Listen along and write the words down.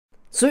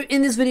So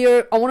in this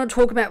video, I want to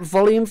talk about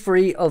Volume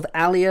 3 of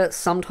Alya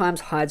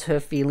Sometimes Hides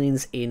Her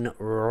Feelings in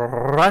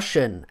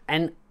Russian.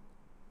 And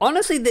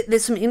honestly,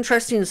 there's some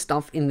interesting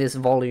stuff in this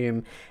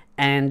volume.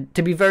 And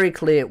to be very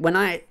clear, when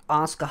I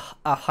ask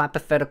a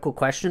hypothetical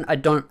question, I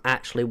don't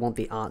actually want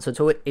the answer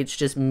to it. It's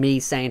just me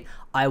saying,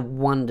 I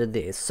wonder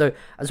this. So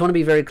I just want to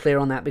be very clear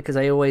on that, because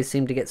I always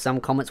seem to get some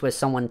comments where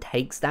someone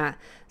takes that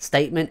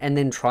statement and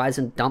then tries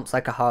and dumps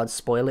like a hard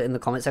spoiler in the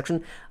comment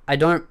section. I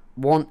don't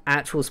want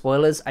actual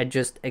spoilers. I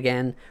just,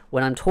 again,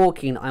 when I'm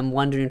talking, I'm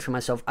wondering to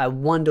myself, I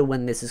wonder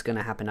when this is going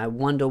to happen. I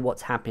wonder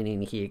what's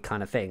happening here,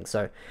 kind of thing.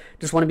 So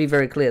just want to be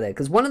very clear there,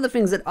 because one of the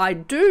things that I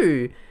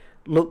do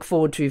look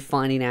forward to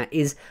finding out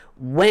is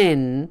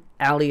when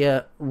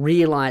Alya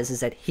realizes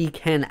that he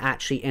can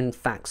actually in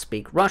fact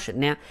speak Russian.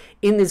 Now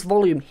in this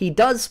volume he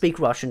does speak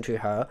Russian to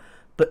her,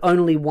 but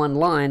only one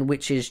line,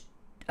 which is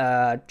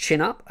chin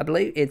up, I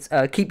believe. It's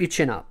keep your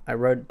chin up. I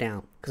wrote it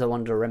down because I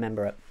wanted to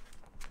remember it.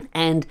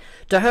 And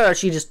to her,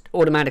 she just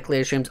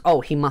automatically assumes,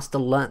 oh, he must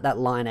have learnt that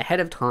line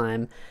ahead of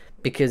time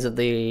because of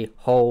the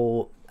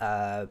whole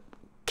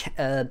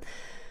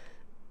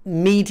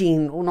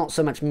meeting, or not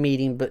so much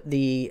meeting, but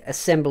the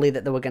assembly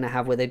that they were going to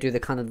have, where they do the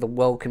kind of the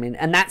welcoming.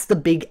 And that's the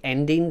big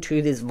ending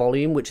to this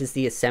volume, which is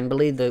the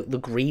assembly, the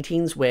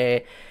greetings,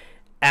 where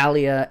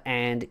Alya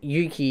and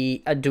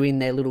Yuki are doing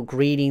their little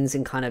greetings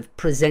and kind of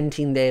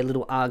presenting their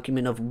little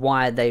argument of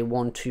why they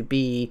want to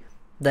be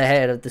the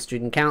head of the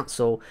student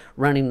council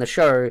running the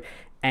show.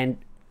 And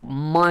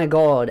my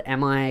god,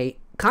 am I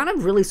kind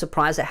of really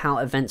surprised at how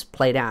events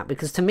played out,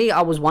 because to me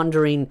I was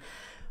wondering,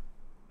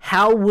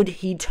 how would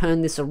he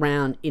turn this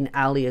around in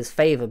Alya's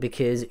favor?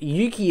 Because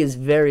Yuki is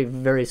very,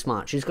 very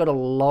smart. She's got a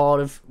lot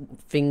of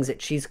things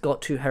that she's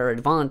got to her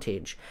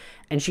advantage.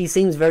 And she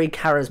seems very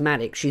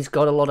charismatic. She's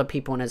got a lot of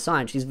people on her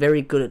side. She's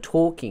very good at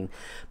talking.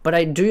 But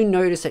I do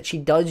notice that she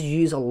does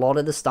use a lot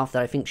of the stuff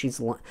that I think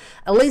she's...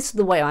 At least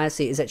the way I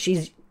see it is that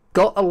she's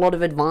got a lot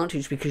of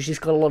advantage because she's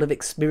got a lot of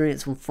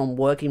experience from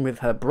working with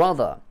her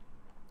brother.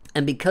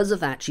 And because of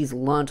that, she's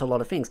learnt a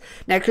lot of things.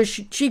 Now, because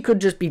she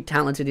could just be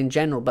talented in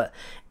general, but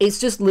it's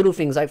just little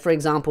things. Like, for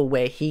example,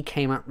 where he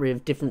came up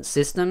with different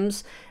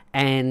systems,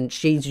 and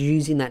she's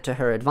using that to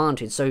her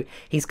advantage. So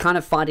he's kind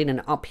of fighting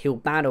an uphill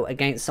battle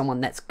against someone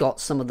that's got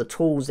some of the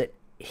tools that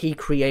he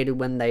created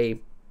when they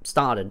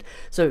started.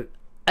 So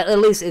at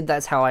least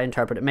that's how I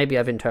interpret it. Maybe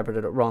I've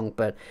interpreted it wrong,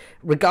 but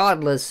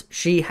regardless,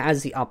 she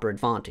has the upper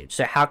advantage.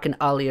 So how can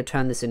Alya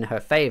turn this in her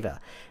favor?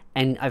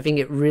 And I think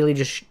it really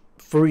just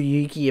threw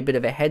Yuki a bit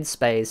of a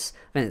headspace.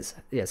 I mean, it's,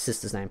 yeah,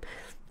 sister's name.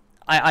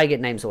 I get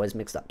names always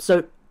mixed up.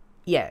 So,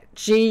 yeah,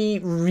 she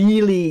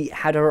really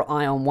had her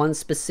eye on one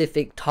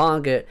specific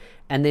target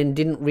and then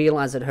didn't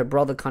realize that her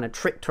brother kind of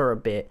tricked her a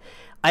bit.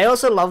 I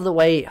also love the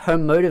way her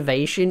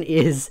motivation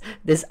is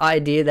this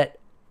idea that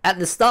at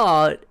the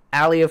start,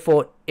 Alya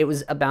thought it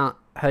was about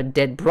her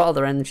dead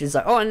brother, and she's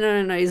like, oh,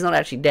 no, he's not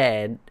actually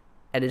dead.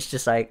 And it's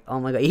just like, oh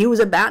my god. He was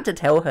about to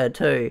tell her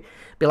too.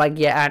 Be like,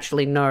 yeah,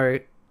 actually, no,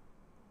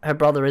 her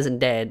brother isn't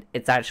dead,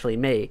 it's actually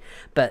me.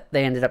 But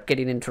they ended up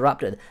getting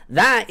interrupted.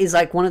 That is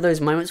like one of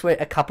those moments where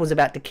a couple's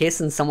about to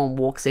kiss and someone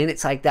walks in.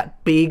 It's like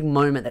that big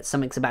moment that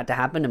something's about to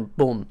happen, and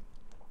boom,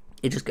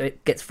 it just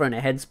gets thrown a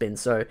headspin.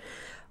 So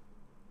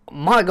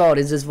my god,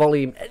 is this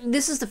volume...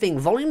 This is the thing,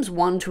 volumes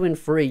 1, 2, and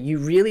 3, you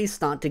really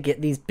start to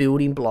get these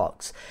building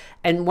blocks.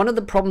 And one of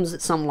the problems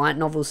that some light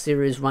novel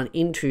series run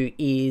into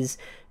is,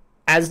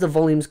 as the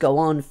volumes go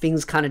on,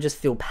 things kind of just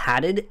feel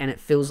padded, and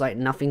it feels like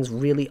nothing's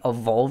really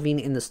evolving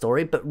in the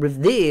story. But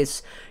with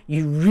this,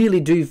 you really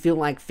do feel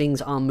like things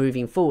are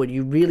moving forward.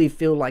 You really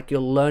feel like you're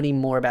learning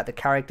more about the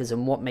characters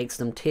and what makes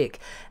them tick,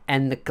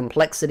 and the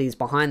complexities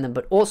behind them,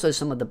 but also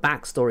some of the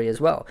backstory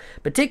as well,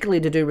 particularly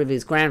to do with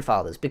his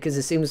grandfathers, because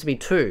there seems to be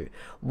two.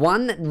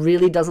 One that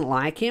really doesn't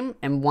like him,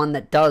 and one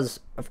that does,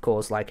 of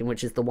course, like him,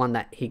 which is the one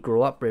that he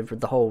grew up with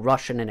the whole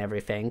Russian and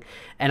everything.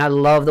 And I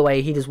love the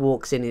way he just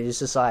walks in and he's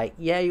just like,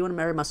 yeah, you want to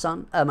marry my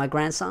son? My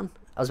grandson?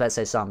 I was about to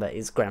say son, but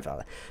his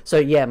grandfather. So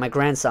yeah, my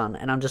grandson.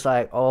 And I'm just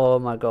like, oh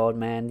my god,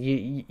 man,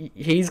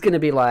 he's going to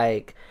be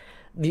like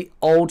the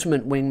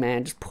ultimate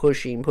wingman, just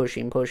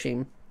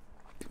pushing.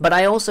 But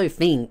I also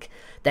think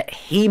that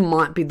he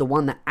might be the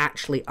one that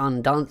actually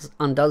undoes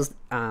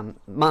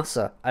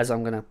Masa, as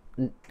I'm going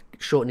to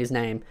shorten his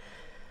name,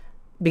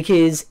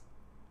 because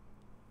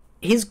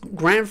his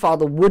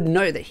grandfather would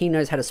know that he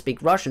knows how to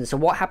speak Russian. So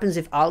what happens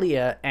if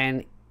Alya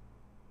and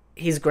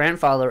his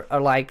grandfather are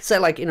like, say,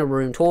 like in a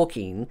room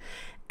talking,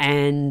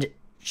 and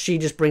she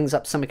just brings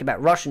up something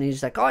about Russian, and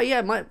he's like, oh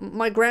yeah,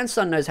 my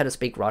grandson knows how to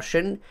speak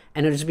Russian,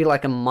 and it'll just be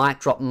like a mic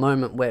drop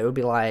moment where it would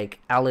be like,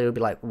 Alya would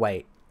be like,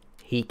 wait,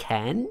 he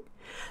can?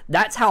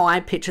 That's how I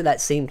picture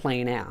that scene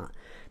playing out.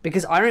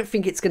 Because I don't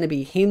think it's going to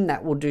be him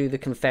that will do the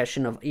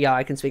confession of, yeah,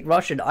 I can speak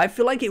Russian. I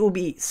feel like it will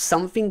be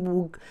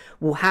something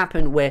will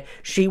happen where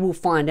she will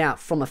find out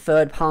from a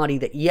third party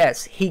that,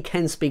 yes, he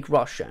can speak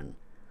Russian.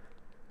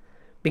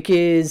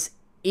 Because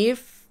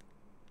if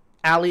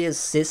Alya's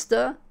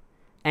sister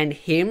and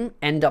him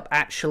end up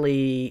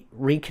actually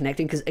reconnecting,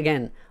 because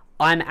again,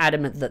 I'm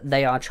adamant that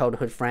they are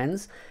childhood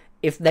friends,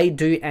 if they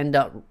do end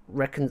up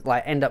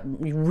reigniting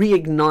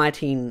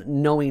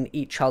knowing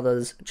each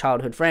other's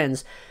childhood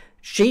friends,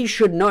 she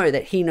should know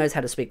that he knows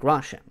how to speak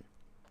Russian.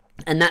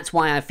 And that's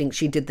why I think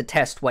she did the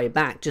test way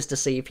back, just to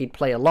see if he'd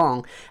play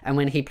along. And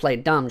when he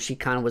played dumb, she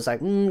kind of was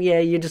like, yeah,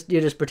 you're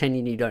just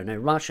pretending you don't know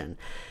Russian.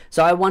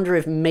 So I wonder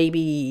if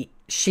maybe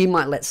she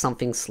might let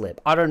something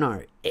slip. I don't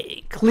know.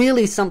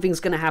 Clearly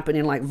something's going to happen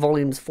in like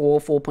volumes 4,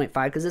 4.5,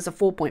 because it's a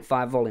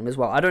 4.5 volume as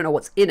well. I don't know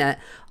what's in it.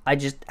 I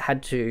just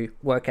had to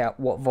work out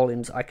what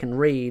volumes I can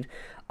read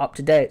up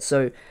to date.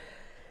 So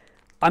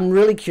I'm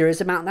really curious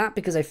about that,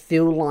 because I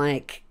feel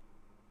like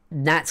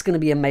that's going to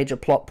be a major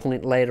plot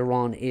point later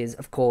on, is,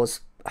 of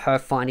course, her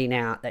finding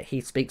out that he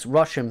speaks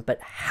Russian,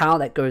 but how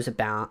that goes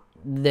about.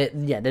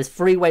 There's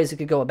 3 ways it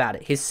could go about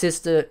it. Her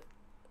sister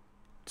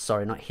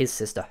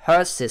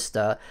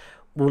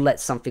will let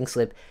something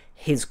slip.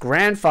 His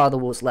grandfather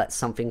will let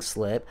something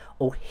slip,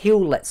 or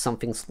he'll let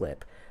something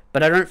slip.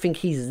 But I don't think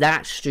he's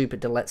that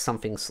stupid to let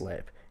something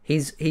slip.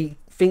 He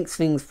thinks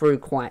things through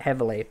quite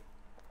heavily.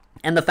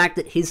 And the fact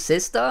that his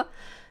sister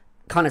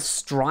kind of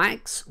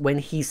strikes when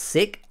he's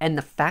sick, and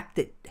the fact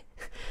that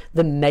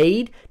the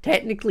maid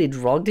technically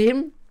drugged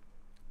him,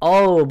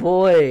 oh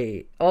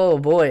boy,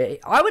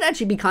 I would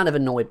actually be kind of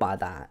annoyed by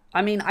that.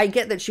 I mean, I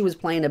get that she was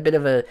playing a bit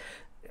of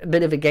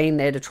a game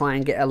there to try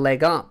and get a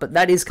leg up, but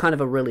that is kind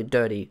of a really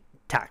dirty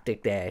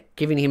tactic there,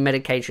 giving him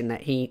medication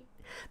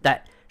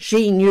that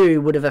she knew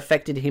would have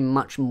affected him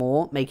much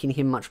more, making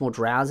him much more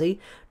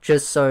drowsy,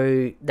 just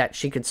so that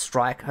she could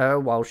strike her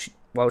while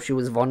she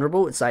was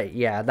vulnerable. It's like,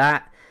 yeah,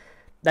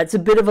 that's a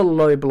bit of a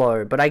low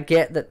blow, but I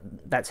get that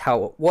that's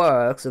how it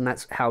works, and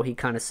that's how he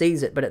kind of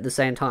sees it. But at the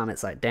same time,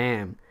 it's like,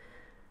 damn,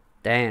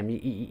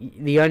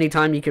 the only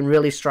time you can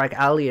really strike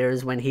Alya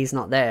is when he's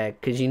not there,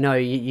 because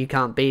you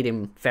can't beat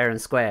him fair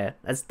and square.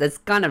 That's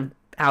kind of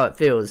how it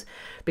feels,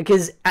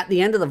 because at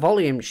the end of the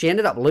volume, she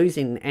ended up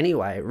losing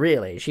anyway,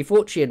 really. She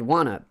thought she had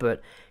won it,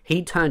 but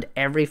he turned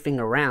everything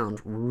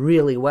around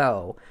really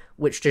well,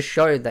 which just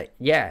showed that,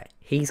 yeah,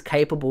 he's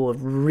capable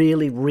of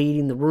really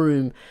reading the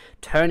room,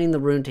 turning the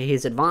room to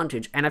his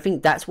advantage. And I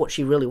think that's what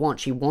she really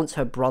wants. She wants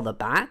her brother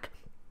back.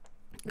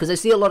 Because I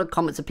see a lot of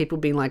comments of people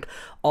being like,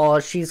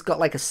 oh, she's got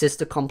like a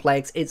sister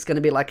complex. It's going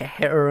to be like a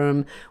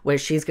harem where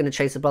she's going to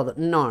chase her brother.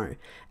 No.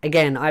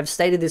 Again, I've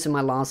stated this in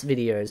my last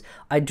videos.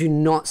 I do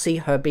not see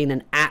her being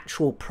an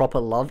actual proper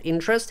love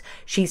interest.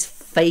 She's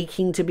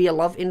faking to be a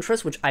love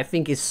interest, which I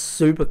think is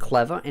super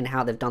clever in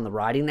how they've done the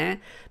writing there,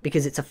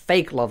 because it's a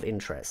fake love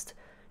interest.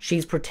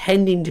 She's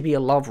pretending to be a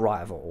love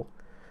rival,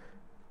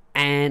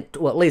 and,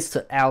 well, at least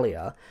to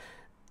Alya,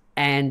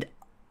 and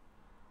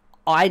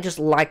I just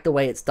like the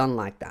way it's done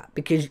like that,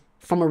 because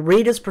from a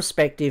reader's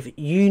perspective,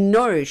 you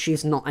know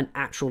she's not an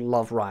actual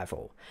love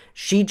rival.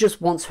 She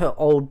just wants her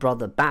old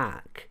brother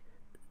back,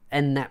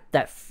 and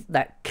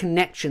that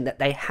connection that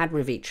they had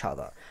with each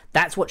other.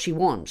 That's what she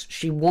wants.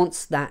 She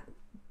wants that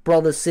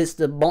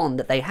brother-sister bond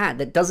that they had.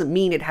 That doesn't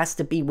mean it has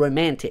to be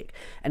romantic,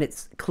 and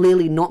it's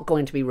clearly not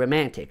going to be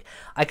romantic.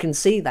 I can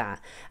see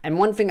that. And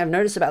one thing I've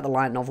noticed about the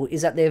light novel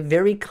is that they're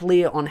very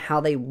clear on how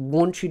they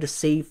want you to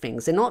see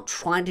things. They're not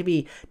trying to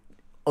be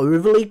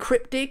overly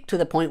cryptic to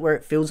the point where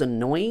it feels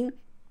annoying,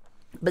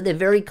 but they're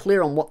very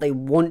clear on what they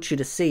want you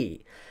to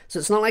see. So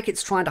it's not like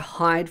it's trying to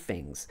hide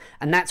things.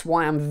 And that's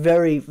why I'm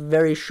very,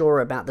 very sure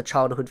about the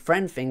childhood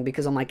friend thing,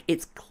 because I'm like,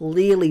 it's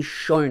clearly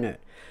shown it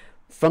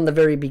from the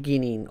very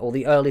beginning, or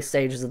the early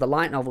stages of the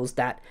light novels,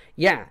 that,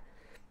 yeah,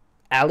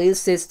 Alya's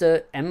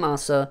sister and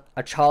Masa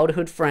are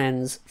childhood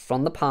friends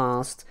from the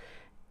past,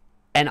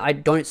 and I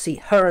don't see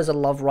her as a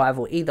love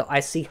rival either.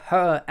 I see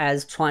her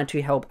as trying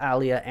to help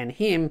Alya and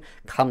him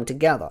come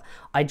together.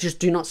 I just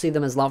do not see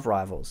them as love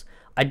rivals.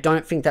 I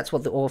don't think that's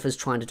what the author's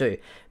trying to do.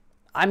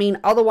 I mean,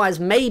 otherwise,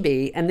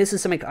 maybe, and this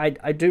is something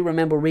I do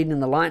remember reading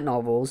in the light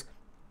novels,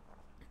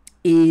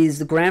 is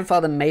the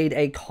grandfather made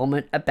a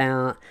comment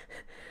about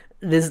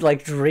this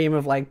like dream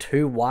of like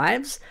 2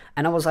 wives,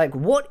 and I was like,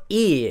 what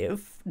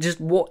if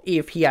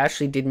he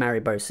actually did marry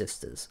both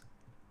sisters?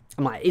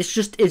 I'm like, it's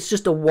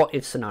just a what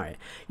if scenario.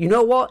 You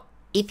know what?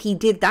 If he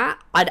did that,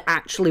 I'd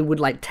actually would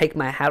like take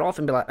my hat off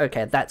and be like,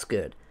 okay, that's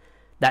good.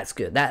 That's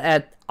good.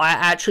 That I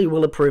actually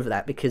will approve of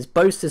that, because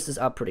both sisters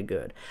are pretty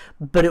good.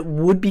 But it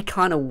would be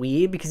kind of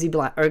weird, because he'd be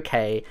like,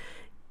 okay,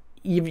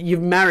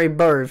 you've married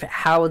both.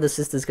 How are the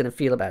sisters going to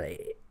feel about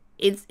it?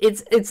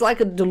 It's like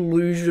a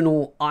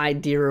delusional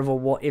idea of a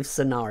what if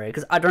scenario,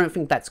 because I don't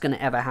think that's going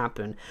to ever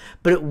happen.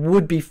 But it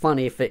would be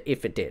funny if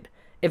it did.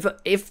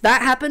 If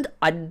that happened,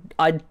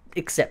 I'd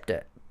accept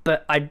it.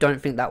 But I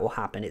don't think that will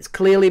happen. It's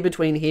clearly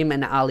between him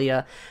and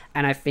Alya,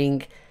 and I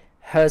think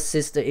her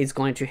sister is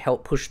going to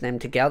help push them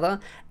together,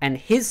 and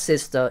his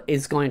sister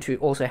is going to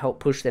also help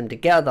push them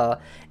together.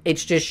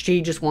 It's just,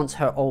 she just wants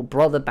her old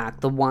brother back,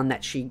 the one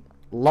that she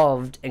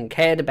loved and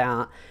cared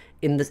about,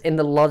 in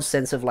the love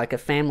sense of like a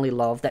family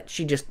love, that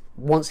she just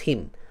wants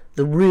him,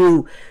 the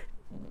real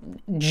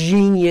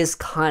genius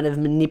kind of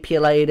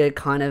manipulator,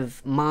 kind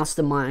of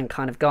mastermind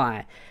kind of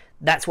guy.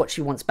 That's what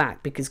she wants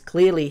back, because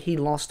clearly he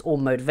lost all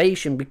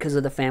motivation because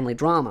of the family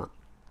drama.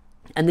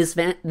 And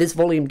this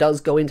volume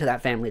does go into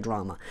that family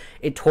drama.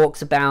 It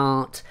talks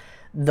about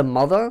the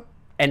mother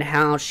and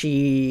how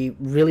she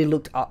really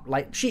looked up,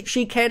 like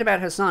she cared about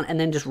her son, and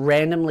then just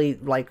randomly,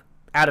 like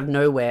out of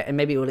nowhere, and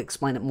maybe it will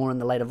explain it more in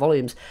the later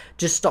volumes,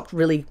 just stopped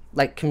really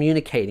like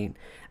communicating.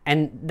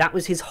 And that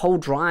was his whole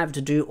drive,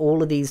 to do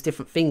all of these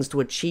different things to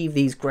achieve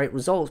these great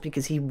results,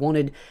 because he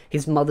wanted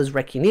his mother's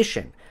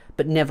recognition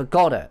but never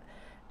got it.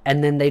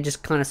 And then they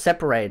just kind of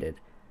separated.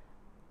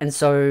 And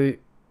so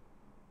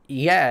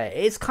yeah,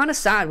 it's kind of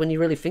sad when you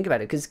really think about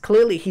it, because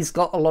clearly he's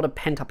got a lot of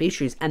pent-up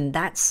issues, and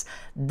that's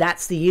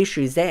the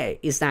issue there,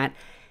 is that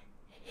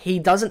he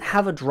doesn't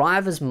have a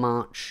drive as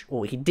much,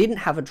 or he didn't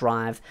have a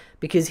drive,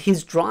 because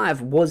his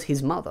drive was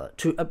his mother,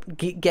 to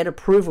get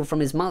approval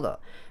from his mother,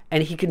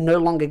 and he could no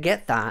longer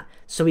get that,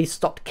 so he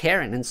stopped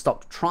caring and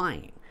stopped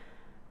trying.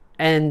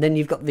 And then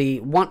you've got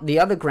the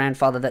other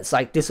grandfather that's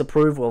like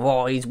disapproval of,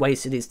 oh, he's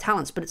wasted his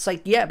talents, but it's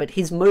like, yeah, but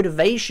his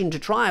motivation to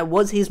try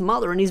was his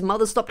mother, and his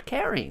mother stopped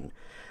caring.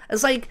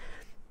 It's like,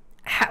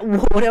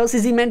 what else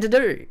is he meant to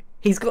do?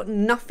 He's got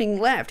nothing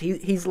left.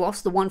 He's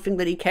lost the one thing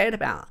that he cared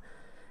about.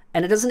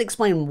 And it doesn't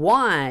explain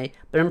why,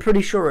 but I'm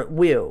pretty sure it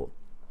will.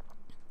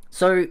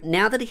 So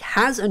now that he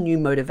has a new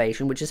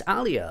motivation, which is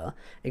Alya,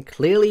 and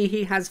clearly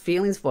he has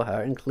feelings for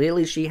her, and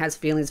clearly she has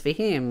feelings for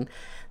him,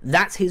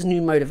 that's his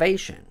new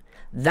motivation.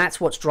 That's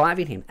what's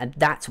driving him. And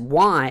that's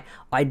why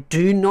I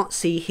do not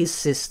see his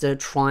sister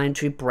trying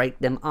to break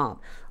them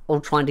up, or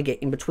trying to get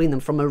in between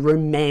them from a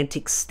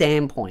romantic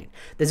standpoint.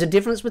 There's a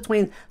difference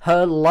between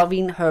her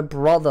loving her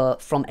brother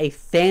from a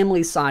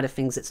family side of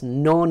things that's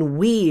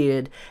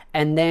non-weird,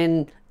 and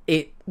then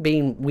it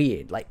being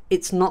weird. Like,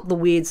 it's not the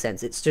weird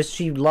sense. It's just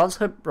she loves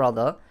her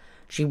brother.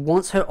 She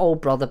wants her old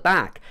brother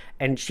back.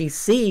 And she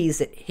sees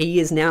that he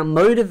is now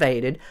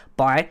motivated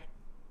by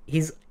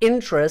his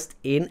interest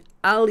in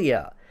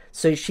Alya.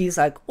 So she's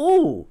like,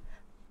 oh,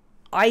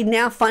 I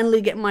now finally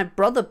get my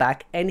brother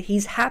back, and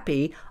he's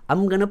happy.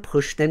 I'm going to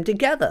push them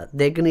together.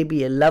 They're going to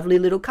be a lovely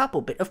little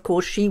couple. But of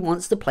course, she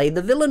wants to play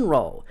the villain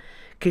role,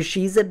 because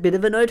she's a bit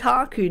of an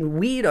otaku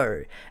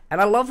weirdo.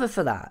 And I love her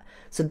for that.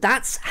 So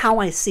that's how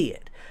I see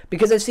it.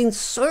 Because I've seen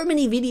so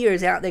many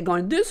videos out there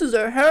going, this is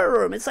a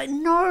harem. It's like,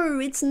 no,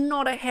 it's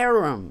not a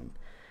harem.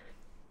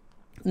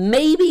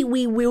 Maybe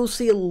we will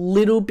see a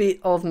little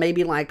bit of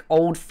maybe like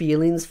old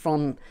feelings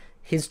from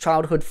his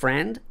childhood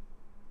friend,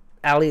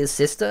 Alya's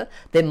sister.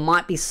 There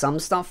might be some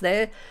stuff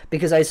there,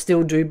 because I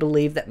still do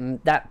believe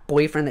that that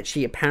boyfriend that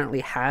she apparently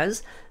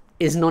has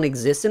is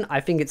non-existent. I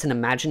think it's an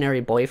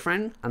imaginary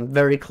boyfriend. I'm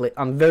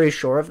very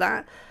sure of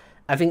that.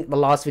 I think the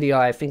last video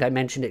I think I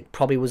mentioned, it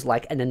probably was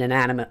like an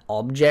inanimate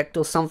object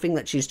or something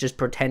that she's just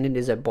pretending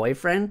is her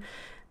boyfriend.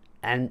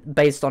 And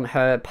based on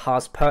her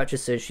past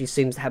purchases, she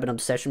seems to have an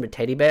obsession with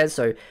teddy bears,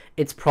 so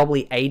it's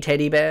probably a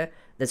teddy bear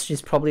that's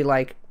just probably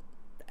like,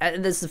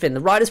 and this is the thing, the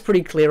writer's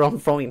pretty clear on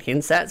throwing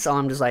hints at, so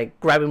I'm just like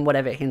grabbing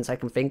whatever hints I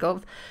can think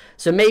of.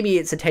 So maybe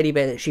it's a teddy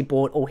bear that she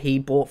bought, or he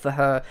bought for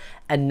her,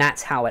 and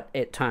that's how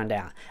it turned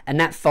out. And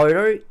that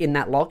photo in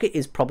that locket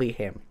is probably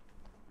him,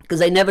 because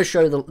they never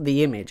show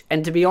the image.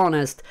 And to be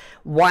honest,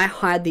 why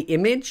hide the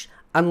image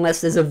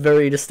unless there's a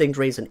very distinct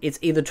reason? It's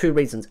either two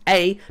reasons.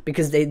 A,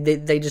 because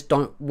they just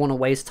don't want to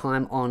waste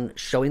time on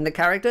showing the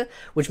character,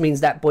 which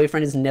means that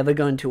boyfriend is never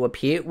going to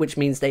appear, which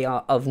means they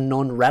are of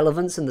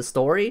non-relevance in the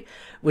story,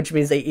 which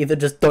means they either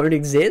just don't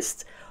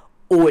exist,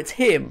 or it's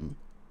him.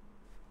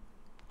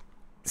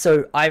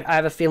 So I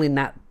have a feeling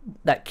that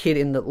that kid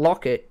in the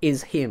locket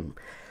is him.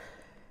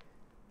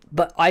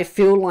 But I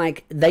feel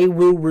like they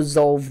will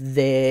resolve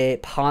their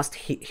past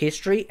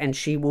history, and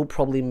she will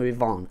probably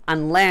move on.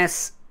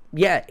 Unless,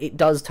 yeah, it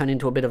does turn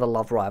into a bit of a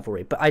love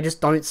rivalry. But I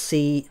just don't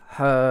see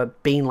her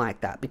being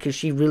like that, because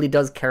she really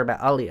does care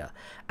about Alya.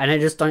 And I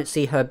just don't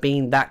see her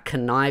being that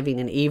conniving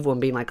and evil and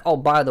being like, oh,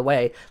 by the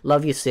way,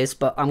 love you, sis,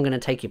 but I'm going to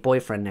take your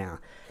boyfriend now.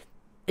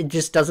 It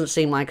just doesn't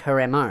seem like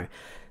her MO.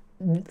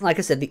 Like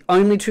I said, the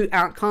only two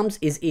outcomes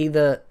is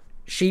either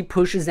she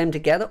pushes them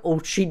together,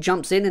 or she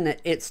jumps in and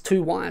it's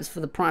two wives for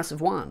the price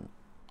of one.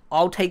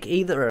 I'll take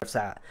either of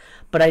that.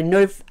 But I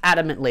know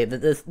adamantly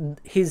that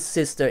his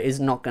sister is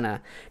not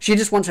gonna... She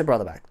just wants her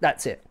brother back.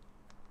 That's it.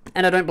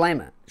 And I don't blame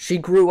her. She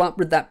grew up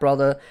with that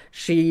brother.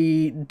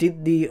 She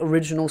did the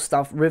original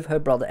stuff with her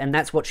brother, and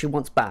that's what she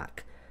wants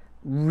back.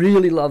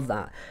 Really love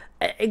that.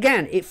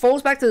 Again, it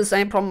falls back to the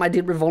same problem I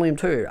did with Volume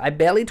 2. I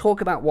barely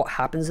talk about what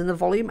happens in the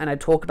volume, and I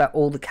talk about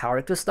all the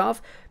character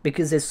stuff,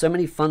 because there's so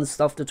many fun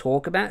stuff to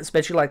talk about,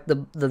 especially like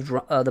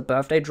the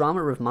birthday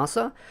drama with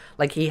Masa.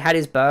 Like, he had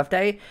his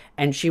birthday,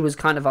 and she was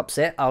kind of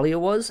upset, Alya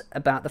was,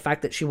 about the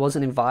fact that she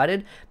wasn't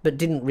invited, but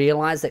didn't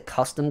realize that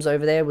customs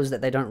over there was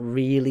that they don't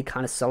really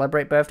kind of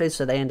celebrate birthdays,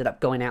 so they ended up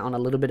going out on a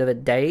little bit of a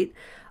date.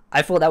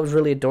 I thought that was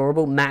really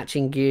adorable.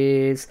 Matching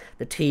gifts,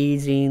 the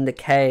teasing, the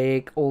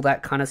cake, all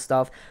that kind of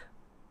stuff.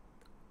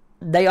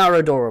 They are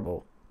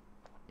adorable.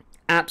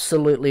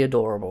 Absolutely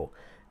adorable.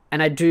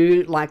 And I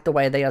do like the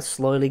way they are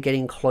slowly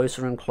getting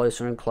closer and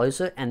closer and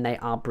closer, and they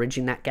are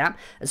bridging that gap.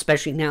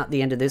 Especially now at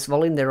the end of this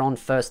volume, they're on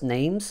first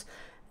names.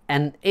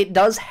 And it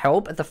does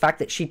help at the fact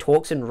that she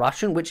talks in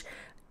Russian, which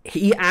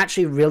he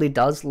actually really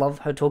does love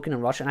her talking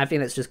in Russian. I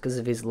think that's just because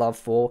of his love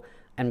for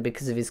and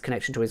because of his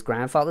connection to his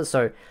grandfather.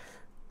 So,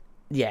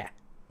 yeah,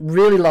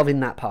 really loving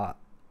that part.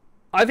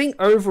 I think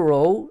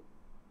overall,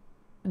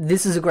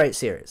 this is a great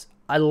series.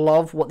 I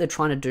love what they're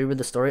trying to do with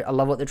the story. I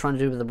love what they're trying to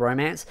do with the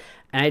romance.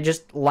 And I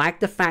just like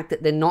the fact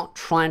that they're not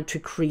trying to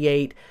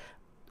create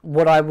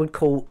what I would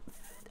call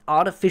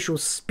artificial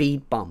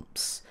speed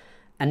bumps.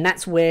 And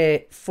that's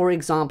where, for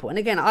example, and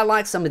again, I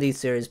like some of these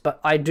series, but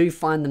I do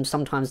find them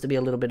sometimes to be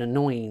a little bit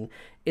annoying,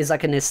 is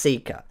like a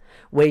Masachika,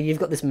 where you've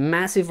got this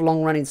massive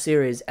long-running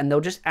series and they'll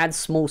just add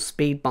small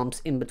speed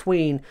bumps in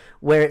between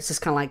where it's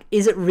just kind of like,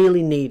 is it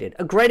really needed?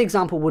 A great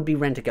example would be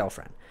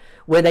Rent-A-Girlfriend,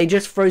 where they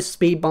just throw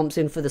speed bumps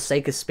in for the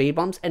sake of speed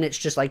bumps, and it's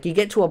just like, you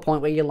get to a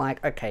point where you're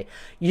like, okay,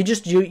 you're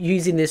just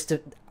using this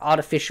to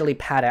artificially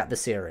pad out the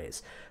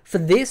series. For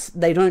this,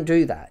 they don't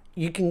do that.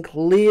 You can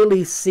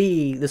clearly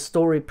see the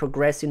story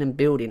progressing and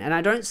building, and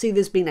I don't see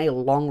this being a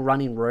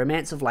long-running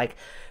romance of like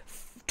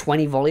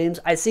 20 volumes.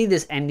 I see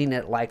this ending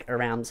at like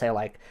around, say,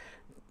 like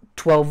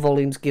 12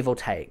 volumes, give or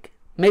take.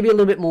 Maybe a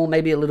little bit more,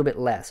 maybe a little bit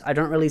less. I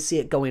don't really see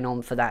it going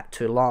on for that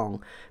too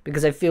long,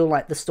 because I feel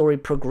like the story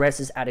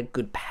progresses at a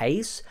good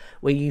pace,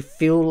 where you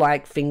feel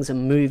like things are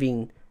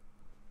moving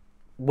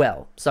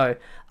well. So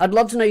I'd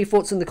love to know your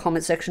thoughts in the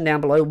comment section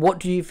down below. What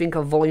do you think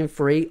of volume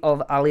 3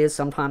 of Alya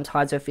Sometimes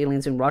Hides Her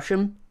Feelings in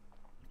Russian?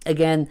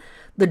 Again,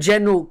 the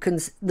general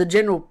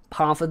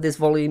path of this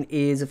volume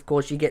is, of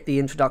course, you get the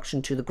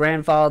introduction to the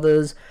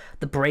grandfathers,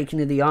 the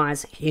breaking of the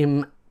ice,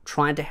 him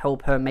trying to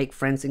help her make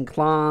friends in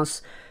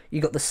class.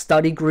 You got the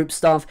study group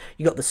stuff.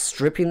 You got the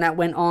stripping that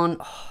went on.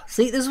 Oh,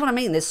 see, this is what I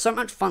mean. There's so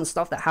much fun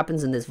stuff that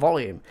happens in this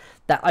volume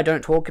that I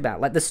don't talk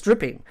about. Like the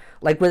stripping.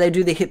 Like where they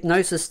do the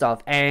hypnosis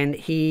stuff. And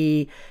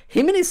him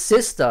and his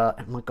sister.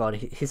 Oh my god,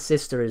 his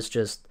sister is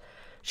just...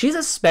 She's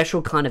a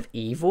special kind of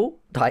evil.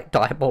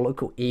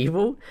 Diabolical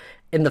evil.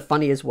 In the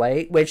funniest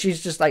way. Where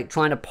she's just like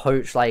trying to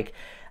poach like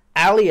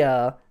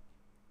Alya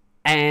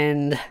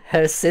and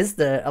her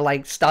sister are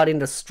like starting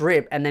to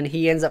strip, and then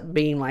he ends up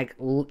being like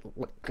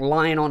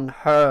lying on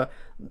her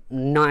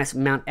nice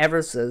Mount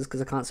Everest's,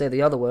 because I can't say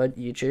the other word,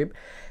 YouTube.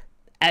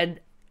 And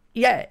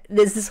yeah,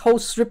 there's this whole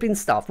stripping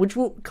stuff, which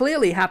will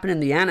clearly happen in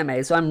the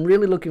anime, so I'm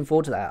really looking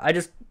forward to that. I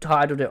just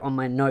titled it on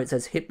my notes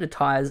as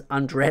Hypnotized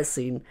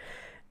Undressing.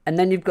 And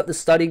then you've got the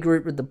study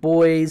group with the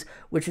boys,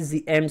 which is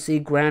the MC,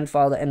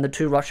 grandfather, and the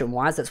 2 Russian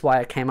wives. That's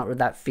why I came up with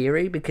that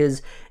theory,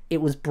 because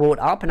it was brought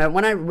up, and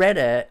when I read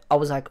it, I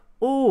was like,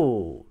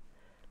 oh,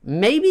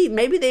 maybe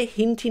they're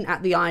hinting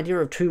at the idea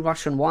of 2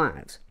 Russian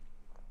wives.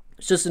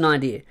 It's just an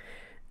idea.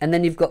 And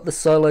then you've got the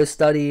solo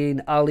studying.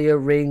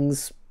 Masa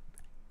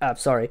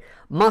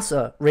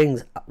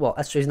rings, well,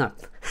 actually, no.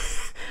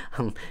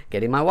 I'm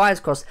getting my wires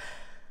crossed.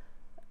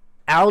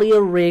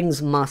 Alya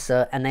rings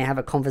Masa, and they have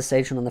a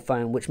conversation on the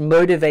phone, which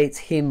motivates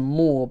him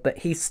more, but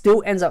he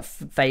still ends up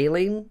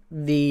failing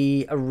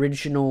the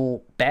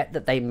original bet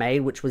that they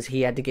made, which was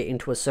he had to get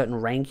into a certain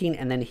ranking,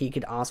 and then he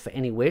could ask for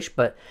any wish.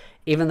 But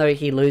even though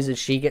he loses,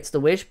 she gets the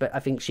wish, but I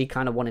think she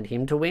kind of wanted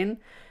him to win,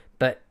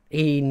 but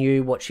he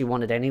knew what she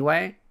wanted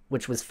anyway,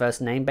 which was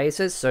first name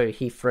basis, so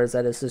he throws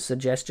that as a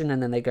suggestion,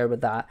 and then they go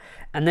with that.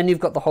 And then you've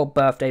got the whole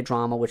birthday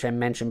drama, which I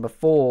mentioned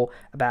before,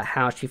 about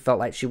how she felt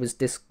like she was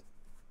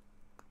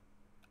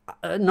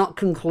not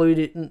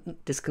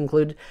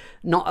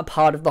a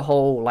part of the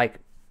whole, like,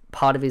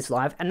 part of his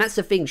life. And that's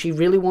the thing, she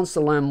really wants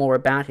to learn more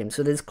about him,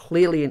 so there's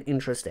clearly an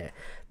interest there.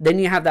 Then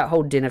you have that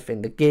whole dinner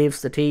thing, the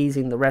gifts, the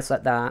teasing, the rest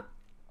like that.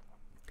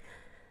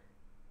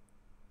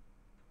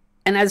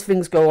 And as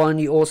things go on,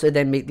 you also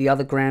then meet the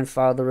other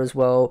grandfather as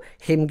well,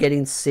 him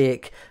getting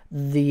sick,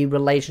 the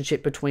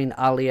relationship between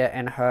Alya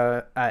and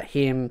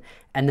him,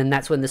 and then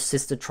that's when the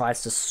sister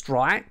tries to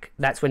strike.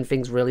 That's when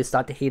things really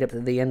start to heat up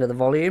at the end of the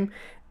volume,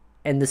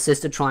 and the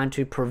sister trying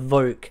to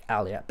provoke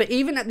Alya. But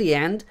even at the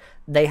end,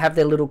 they have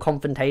their little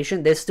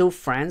confrontation. They're still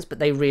friends, but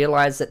they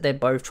realize that they're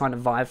both trying to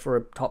vie for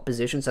a top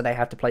position, so they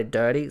have to play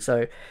dirty.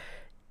 So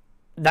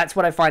that's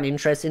what I find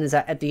interesting, is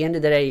that at the end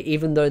of the day,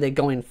 even though they're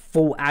going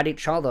full at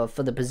each other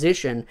for the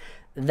position,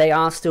 they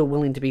are still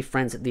willing to be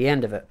friends at the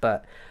end of it.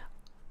 But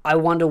I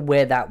wonder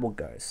where that will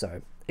go.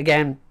 So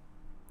again,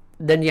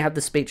 then you have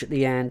the speech at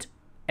the end.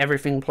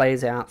 Everything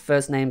plays out,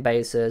 first name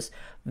basis.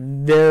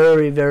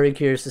 Very, very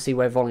curious to see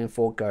where volume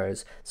 4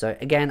 goes. So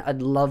again,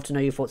 I'd love to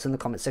know your thoughts in the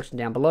comment section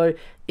down below.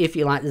 If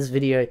you like this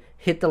video,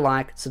 hit the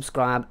like,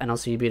 subscribe, and I'll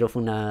see you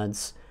beautiful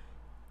nerds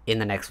in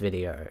the next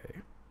video.